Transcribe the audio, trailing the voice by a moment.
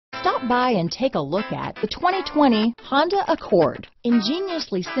Stop by and take a look at the 2020 Honda Accord.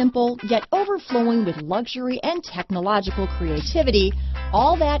 Ingeniously simple, yet overflowing with luxury and technological creativity,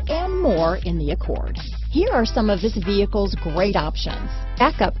 all that and more in the Accord. Here are some of this vehicle's great options: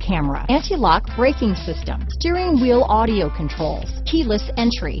 backup camera, anti-lock braking system, steering wheel audio controls, keyless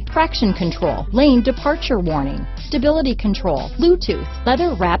entry, traction control, lane departure warning, stability control, Bluetooth,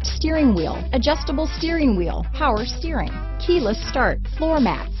 leather-wrapped steering wheel, adjustable steering wheel, power steering, keyless start, floor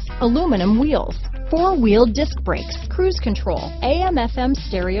mats, aluminum wheels, four-wheel disc brakes, cruise control, AM/FM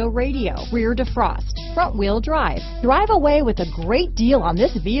stereo radio, rear defrost, front-wheel drive. Drive away with a great deal on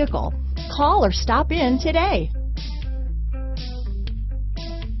this vehicle. Call or stop in today.